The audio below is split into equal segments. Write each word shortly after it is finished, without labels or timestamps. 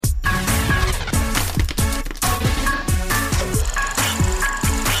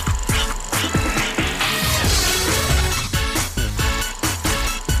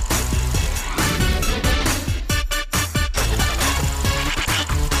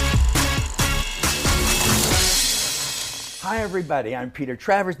Hi, everybody. I'm Peter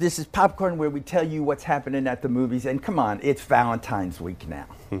Travers. This is Popcorn, where we tell you what's happening at the movies. And come on, it's Valentine's week now.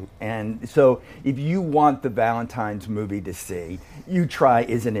 And so if you want the Valentine's movie to see, you try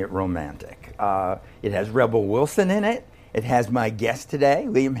Isn't It Romantic? It has Rebel Wilson in it. It has my guest today,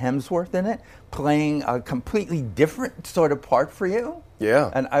 Liam Hemsworth, in it, playing a completely different sort of part for you.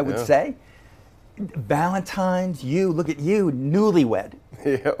 Yeah. And I would say, Valentine's, look at you, newlywed.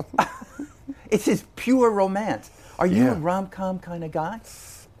 Yeah. It's just pure romance. Are you a rom-com kind of guy?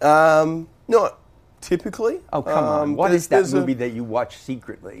 Not typically. Oh, come on. What is that movie that you watch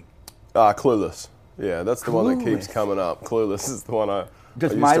secretly? Clueless. Yeah, that's the one that keeps coming up. Clueless is the one I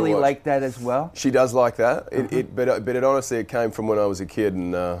Does I used Miley to watch. like that as well? She does like that. But it honestly came from when I was a kid,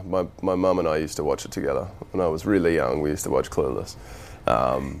 and my mum and I used to watch it together. When I was really young, we used to watch Clueless.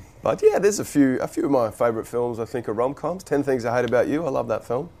 But yeah, there's a few of my favourite films I think are rom-coms. 10 Things I Hate About You, I love that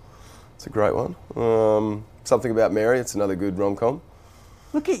film. It's a great one. Something About Mary, it's another good rom-com.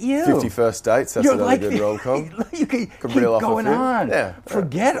 Look at you. 50 First Dates, that's another good rom-com. You can keep reel off a going few. on. Yeah.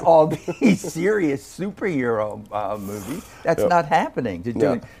 Forget all these serious superhero movies. That's not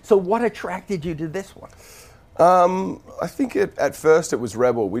happening. So what attracted you to this one? I think at first it was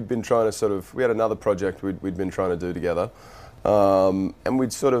Rebel. We'd been trying to we had another project we'd been trying to do together. And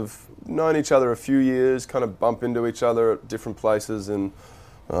we'd sort of known each other a few years, kind of bump into each other at different places in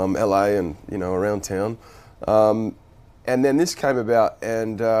LA and, around town. And then this came about,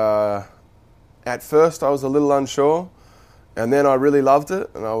 and at first I was a little unsure, and then I really loved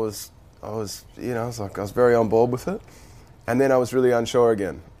it, and I was very on board with it, and then I was really unsure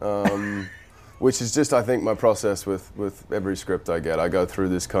again, which is just, I think, my process with every script I get. I go through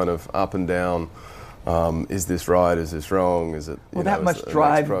this kind of up and down. Is this right? Is this wrong? Is it? That must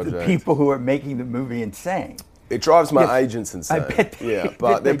drive the people who are making the movie insane. It drives my agents insane. I bet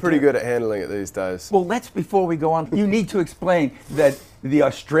but they're pretty good at handling it these days. Well, before we go on, you need to explain that the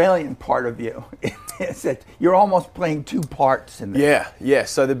Australian part of you is that you're almost playing two parts in this. Yeah.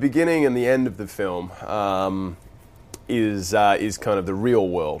 So the beginning and the end of the film is kind of the real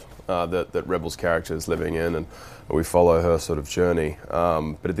world that Rebel's character is living in, and we follow her sort of journey.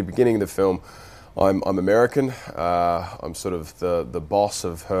 But at the beginning of the film, I'm American. I'm sort of the boss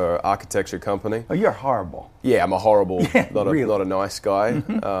of her architecture company. Oh, you're horrible. Yeah, I'm a horrible, really. not a nice guy.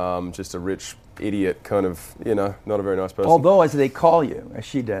 Just a rich idiot, kind of, not a very nice person. Although, as they call you, as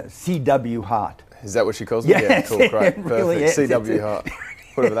she does, CW hot. Is that what she calls me? Yes, yeah, cool, great, it really perfect. is. CW hot,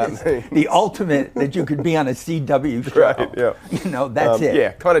 whatever that means. The ultimate that you could be on a CW show. Right, yeah. That's it.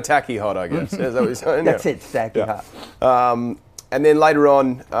 Yeah, kind of tacky hot, I guess. Is that what you're saying? That's it, tacky hot. And then later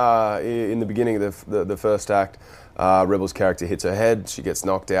on, in the beginning of the first act, Rebel's character hits her head, she gets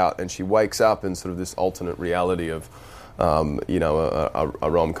knocked out, and she wakes up in sort of this alternate reality of, a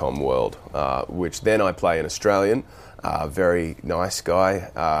rom-com world, which then I play an Australian, very nice guy,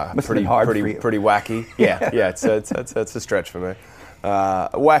 pretty wacky. Yeah, it's a stretch for me. A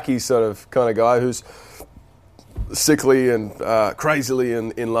wacky sort of kind of guy who's sickly and crazily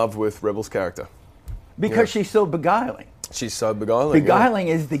in love with Rebel's character. Because she's so beguiling. She's so beguiling. Beguiling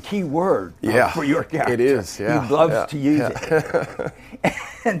is the key word for your character. It is, yeah. He loves to use it.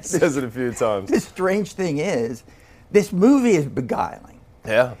 And says it a few times. The strange thing is, this movie is beguiling.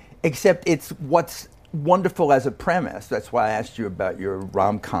 Yeah. Except it's what's wonderful as a premise, that's why I asked you about your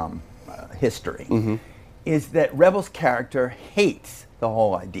rom-com history, is that Rebel's character hates the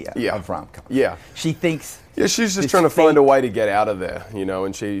whole idea of rom-com. Yeah. She thinks... Yeah, she's just trying to find a way to get out of there,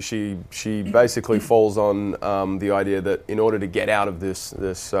 and she basically falls on the idea that in order to get out of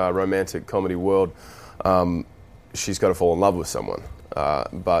this romantic comedy world, she's got to fall in love with someone.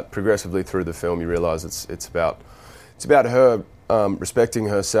 But progressively through the film, you realise it's about her respecting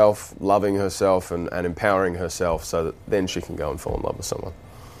herself, loving herself, and empowering herself, so that then she can go and fall in love with someone.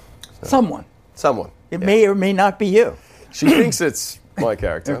 So, someone. It may or may not be you. She thinks it's my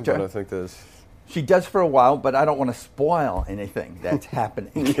character, but I think there's... She does for a while, but I don't want to spoil anything that's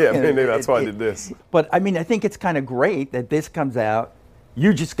happening. Yeah, maybe that's why I did this. But, I think it's kind of great that this comes out.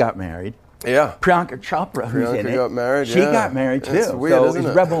 You just got married. Yeah. Priyanka Chopra, who's in it. Got married, She got married, too. It's weird, isn't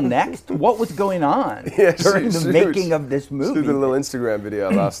it? Rebel next? What was going on during the making of this movie? She did a little Instagram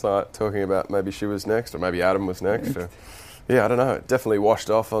video last night talking about maybe she was next, or maybe Adam was next. Yeah, I don't know. It definitely washed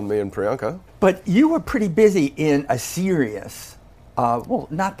off on me and Priyanka. But you were pretty busy in a serious...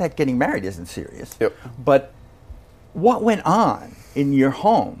 not that getting married isn't serious. Yep. But what went on in your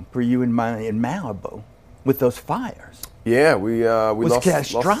home for you in Malibu with those fires? Yeah, we lost...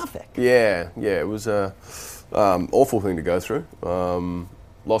 catastrophic. Yeah, it was a awful thing to go through.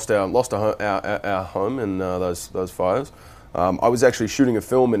 Lost our home in those fires. I was actually shooting a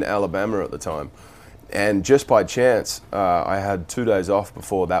film in Alabama at the time, And just by chance, I had 2 days off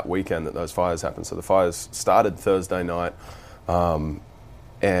before that weekend that those fires happened. So the fires started Thursday night,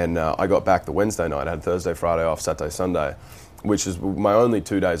 and I got back the Wednesday night. I had Thursday, Friday off, Saturday, Sunday, which is my only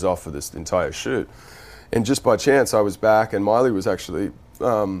 2 days off for this entire shoot. And just by chance, I was back, and Miley was actually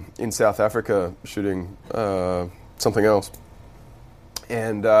in South Africa shooting something else.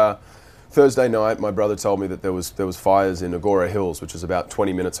 And Thursday night, my brother told me that there was fires in Agora Hills, which is about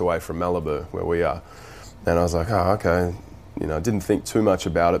 20 minutes away from Malibu, where we are. And I was like, oh, okay. I didn't think too much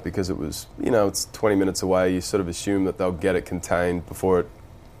about it because it was, it's 20 minutes away. You sort of assume that they'll get it contained before it,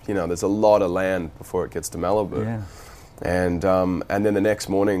 there's a lot of land before it gets to Malibu. Yeah. And then the next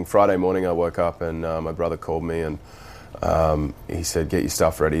morning, Friday morning, I woke up and my brother called me and he said, get your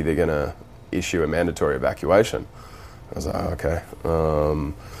stuff ready. They're going to issue a mandatory evacuation. I was like, oh,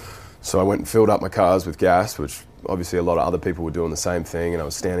 okay. So I went and filled up my cars with gas, which obviously a lot of other people were doing the same thing. And I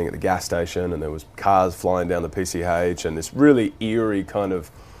was standing at the gas station and there was cars flying down the PCH and this really eerie kind of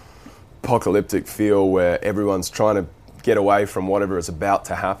apocalyptic feel where everyone's trying to get away from whatever is about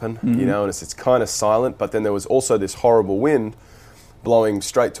to happen, and it's kind of silent. But then there was also this horrible wind blowing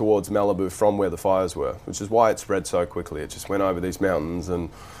straight towards Malibu from where the fires were, which is why it spread so quickly. It just went over these mountains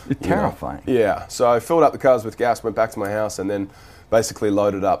and... It's terrifying. Yeah. So I filled up the cars with gas, went back to my house and then basically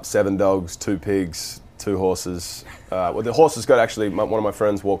loaded up 7 dogs, 2 pigs, 2 horses. Well, the horses got actually... one of my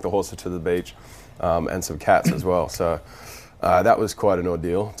friends walked the horses to the beach and some cats as well. So that was quite an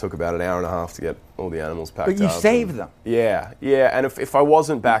ordeal. It took about an hour and a half to get all the animals packed up. But you saved them. Yeah. And if I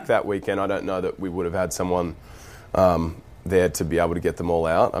wasn't back that weekend, I don't know that we would have had someone... there to be able to get them all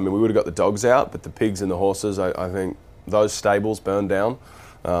out. I mean, we would have got the dogs out, but the pigs and the horses, I think those stables burned down,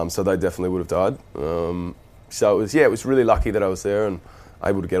 so they definitely would have died. So it was really lucky that I was there and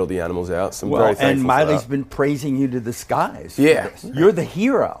able to get all the animals out. So I'm very thankful and Miley's for that. been praising you to the skies. Yeah. For this. You're the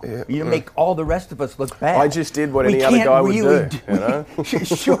hero. Yeah. You make all the rest of us look bad. I just did what any other guy would do.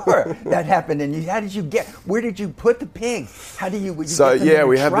 Sure, that happened. And how did you where did you put the pigs? How do you, would you So get them in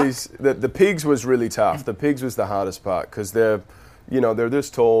we a have truck? these, the pigs was really tough. The pigs was the hardest part because they're this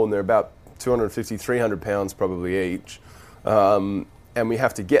tall and they're about 250, 300 pounds probably each. And we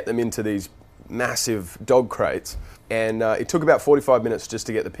have to get them into these massive dog crates. And it took about 45 minutes just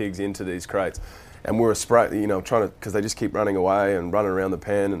to get the pigs into these crates. And we were trying to, because they just keep running away and running around the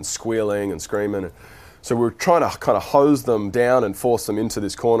pen and squealing and screaming. So we were trying to kind of hose them down and force them into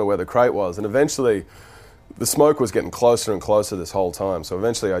this corner where the crate was. And eventually the smoke was getting closer and closer this whole time. So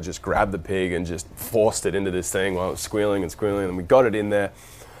eventually I just grabbed the pig and just forced it into this thing while it was squealing and squealing. And we got it in there.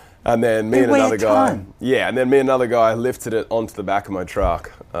 And then me and another guy... Yeah, and then me and another guy lifted it onto the back of my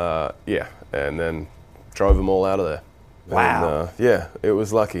truck. And then drove them all out of there. Wow. And, it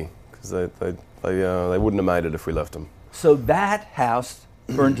was lucky because they wouldn't have made it if we left them. So that house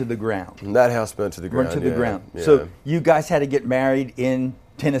burned to the ground. And that house burnt to the ground. Burned to the ground. Yeah. So you guys had to get married in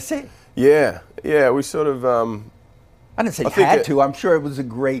Tennessee. Yeah. We sort of... I didn't say you had to. I'm sure it was a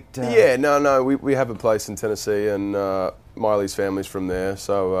great... No. We have a place in Tennessee and Miley's family's from there.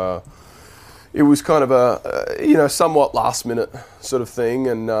 So it was kind of a, somewhat last minute sort of thing.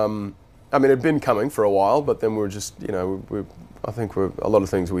 And... I mean, it had been coming for a while, but then we were just, I think a lot of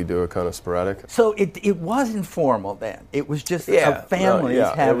things we do are kind of sporadic. So it was informal then? It was just a family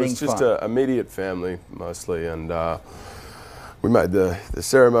having fun? It was just an immediate family mostly, and we made the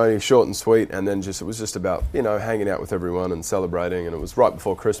ceremony short and sweet, and then it was just about, hanging out with everyone and celebrating, and it was right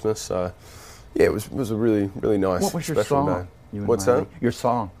before Christmas, so it was a really, really nice, what was your special song? day. What's that? Your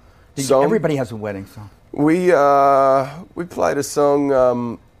song. Song? Everybody has a wedding song. We played a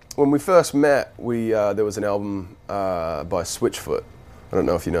song... when we first met, there was an album by Switchfoot. I don't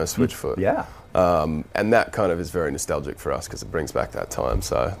know if you know Switchfoot. Yeah. And that kind of is very nostalgic for us because it brings back that time.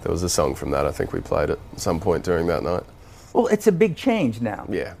 So there was a song from that I think we played at some point during that night. Well, it's a big change now.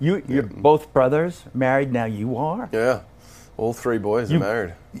 Yeah. You're both brothers, married now. You are? Yeah. All 3 boys are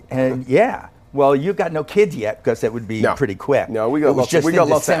married. And well, you've got no kids yet because that would be pretty quick. No, we got lots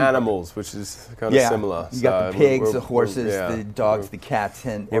of animals, which is kind of similar. You got the pigs, the horses, the dogs, the cats,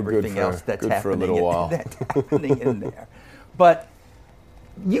 and everything else that's happening. For a little while. That's happening in there. But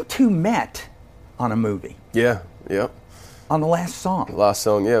you two met on a movie. Yeah. On the last song. Last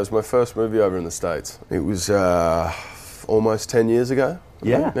song, it was my first movie over in the States. It was almost 10 years ago.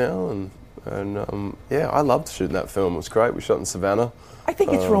 Yeah. Now, and I loved shooting that film. It was great. We shot in Savannah. I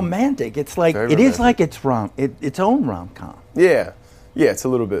think it's romantic. It's like is like its own rom-com. Yeah, it's a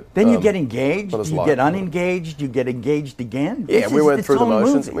little bit. Then you get engaged, you get unengaged, you get engaged again. Yeah, we went through the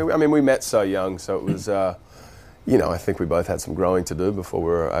motions. We met so young, so it was. I think we both had some growing to do before we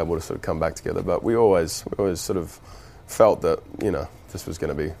were able to sort of come back together. But we always sort of felt that this was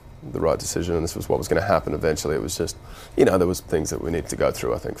going to be the right decision, and this was what was going to happen eventually. It was just, there was things that we needed to go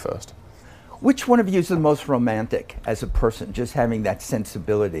through, I think, first. Which one of you is the most romantic as a person, just having that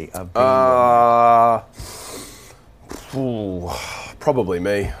sensibility of being romantic? Probably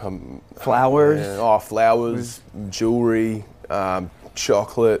me. Flowers? Flowers, jewelry,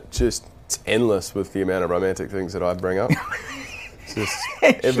 chocolate, just it's endless with the amount of romantic things that I bring up. It's just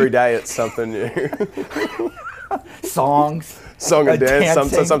every day it's something new. Song and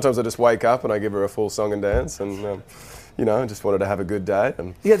dance. Sometimes I just wake up and I give her a full song and dance, and I just wanted to have a good day.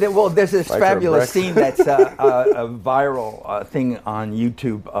 And there's this fabulous scene that's a viral thing on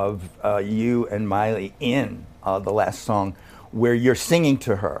YouTube of you and Miley in the last song, where you're singing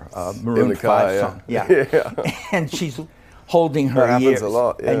to her, Maroon 5 song. Yeah. And she's holding her ears a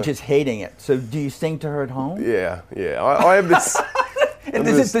lot, and just hating it. So do you sing to her at home? Yeah. I have this... And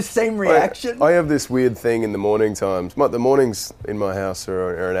is it the same reaction? I have this weird thing in the morning times. The mornings in my house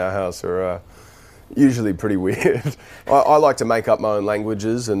or in our house are usually pretty weird. I like to make up my own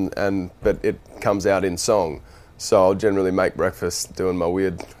languages, but it comes out in song. So I'll generally make breakfast doing my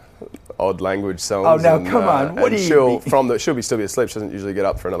weird, odd language songs. Oh, no, come on. What do you mean? She'll still be asleep. She doesn't usually get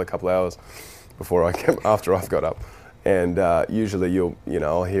up for another couple of hours after I've got up. And usually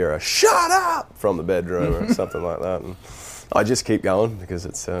I'll hear a "shut up" from the bedroom or something like that. And I just keep going because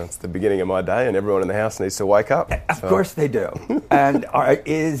it's the beginning of my day and everyone in the house needs to wake up. Of course they do. And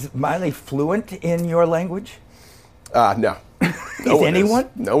is Miley fluent in your language? No. Is anyone?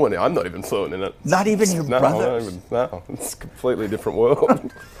 No one. I'm not even fluent in it. Not even your brothers? No, it's a completely different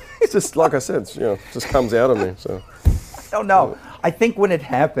world. It's just, like I said, it just comes out of me. So. Oh, no. I think when it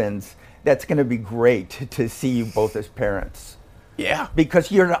happens, that's going to be great to see you both as parents. Yeah.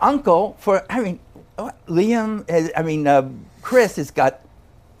 Because you're an uncle for, Chris has got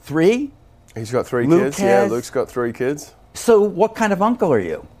 3. He's got 3 kids. Yeah, Luke's got 3 kids. So what kind of uncle are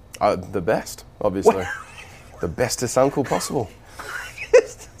you? The best, obviously. The bestest uncle possible.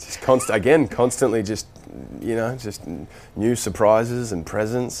 Just constantly just new surprises and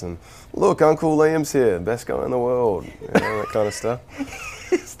presents. And look, Uncle Liam's here, best guy in the world. That kind of stuff.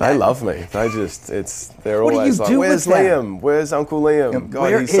 They love me. They're always like, "Where's Liam? Where's Uncle Liam?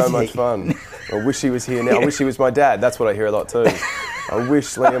 God, he's so much fun. I wish he was here now. I wish he was my dad." That's what I hear a lot too. I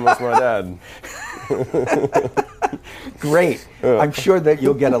wish Liam was my dad. Great. I'm sure that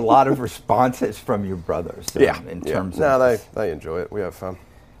you'll get a lot of responses from your brothers. In terms of they enjoy it. We have fun.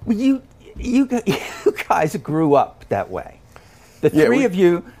 Well, you guys grew up that way. The three of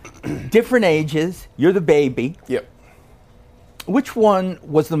you, different ages. You're the baby. Yep. Which one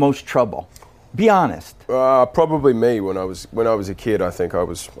was the most trouble? Be honest. Probably me. When I was a kid, I think I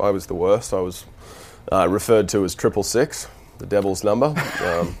was the worst. I was referred to as 666, the devil's number.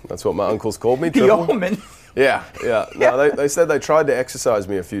 That's what my uncles called me. The omen. Yeah. No, they said they tried to exercise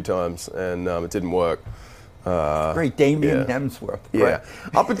me a few times, and it didn't work. Great, Damien Hemsworth. Yeah.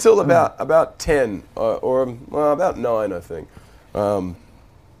 Up until about 10 or about 9, I think. I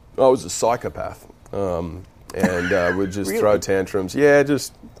was a psychopath. And would just throw tantrums. Yeah,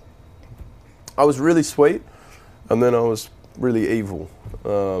 I was really sweet, and then I was really evil.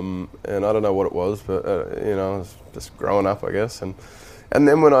 And I don't know what it was, but I was just growing up, I guess. And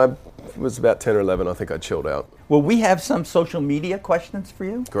then when I was about 10 or 11, I think I chilled out. Well, we have some social media questions for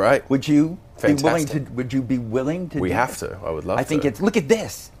you. Great. Would you be willing to? We have to. I would love to. I think look at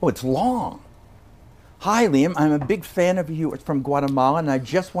this. Oh, it's long. Hi, Liam. I'm a big fan of you from Guatemala, and I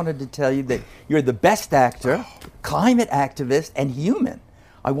just wanted to tell you that you're the best actor, climate activist, and human.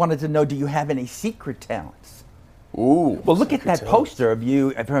 I wanted to know, do you have any secret talents? Ooh. Well, look at that poster of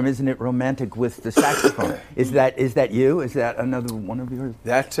you from Isn't It Romantic with the saxophone. Is that you? Is that another one of yours?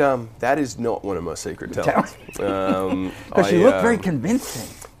 That is not one of my secret talents. Because you look very convincing.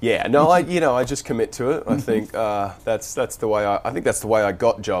 Yeah, no, I just commit to it. I think that's the way I think that's the way I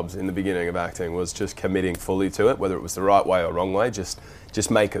got jobs in the beginning of acting, was just committing fully to it, whether it was the right way or wrong way. Just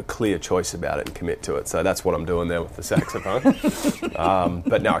make a clear choice about it and commit to it. So that's what I'm doing there with the saxophone.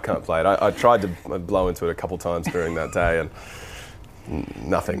 But no, I can't play it. I tried to blow into it a couple times during that day, and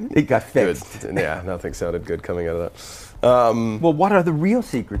nothing. It got fixed. Good. Yeah, nothing sounded good coming out of that. Well, what are the real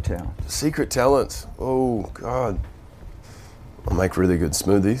secret talents? Secret talents? Oh, God. I make really good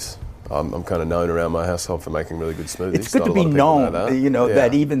smoothies. I'm kind of known around my household for making really good smoothies. It's good to be known,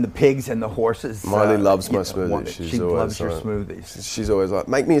 that even the pigs and the horses... Miley loves my smoothies. She loves your smoothies. She's always like,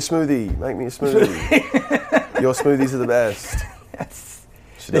 make me a smoothie. Your smoothies are the best. Yes.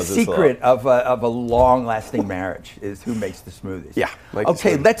 The secret of a long-lasting marriage is who makes the smoothies. Yeah.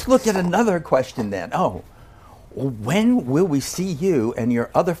 Okay, let's look at another question then. When will we see you and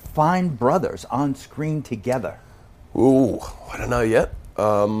your other fine brothers on screen together? Ooh, I don't know yet.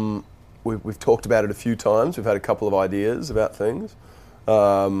 We've talked about it a few times. We've had a couple of ideas about things.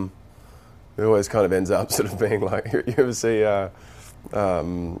 It always kind of ends up sort of being like, you ever see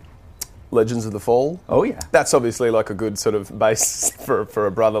Legends of the Fall? Oh, yeah. That's obviously like a good sort of base for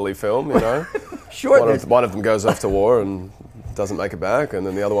a brotherly film, you know? Sure. One of them goes off to war and doesn't make it back, and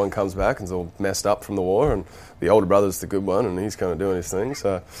then the other one comes back and is all messed up from the war, and the older brother's the good one, and he's kind of doing his thing.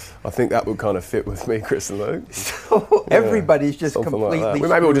 So I think that would kind of fit with me, Chris and Luke. So everybody's just completely like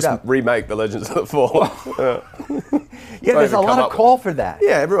maybe we'll just up. remake the Legends of the Fall. Yeah, there's a lot of call for that.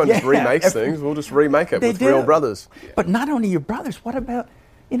 Yeah, everyone just remakes things. We'll just remake it with real brothers. But not only your brothers, what about,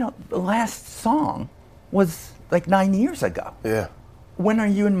 the last song was like 9 years ago. Yeah. When are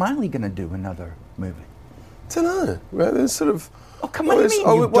you and Miley going to do another movie? I don't know. Well, there's sort of... Oh, come on, you mean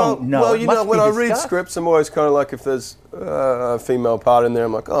you don't know? Well, when I read scripts, I'm always kind of like, if there's a female part in there,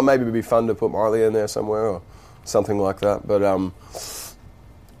 I'm like, oh, maybe it'd be fun to put Miley in there somewhere or something like that. But I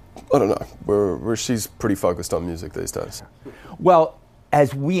don't know. She's pretty focused on music these days. Well,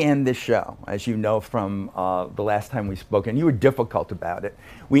 as we end this show, as you know from the last time we spoke, and you were difficult about it,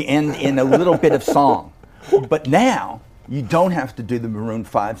 we end in a little bit of song. But now, you don't have to do the Maroon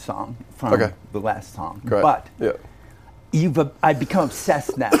 5 song from the last song. Great. But yeah. I've become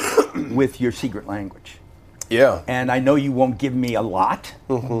obsessed now with your secret language. Yeah. And I know you won't give me a lot,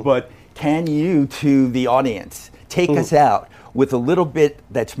 but can you, to the audience, take us out with a little bit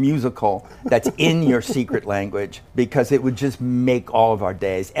that's musical, that's in your secret language, because it would just make all of our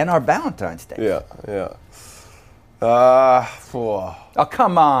days and our Valentine's Day. Yeah, yeah. Oh,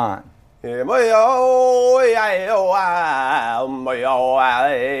 come on.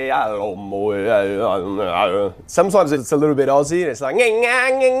 Sometimes it's a little bit Aussie, it's like,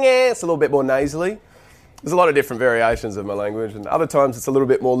 it's a little bit more nasally. There's a lot of different variations of my language, and other times it's a little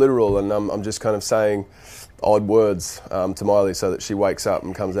bit more literal, and I'm just kind of saying odd words to Miley so that she wakes up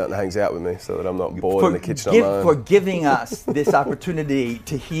and comes out and hangs out with me, so that I'm not bored in the kitchen on my own. For giving us this opportunity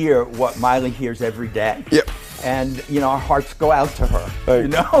to hear what Miley hears every day. Yep. And, our hearts go out to her.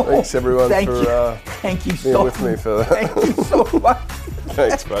 Thanks everyone Thank for you. Thank you being so with me for that. Thank you so much.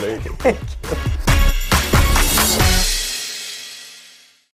 Thanks, buddy. Thank you.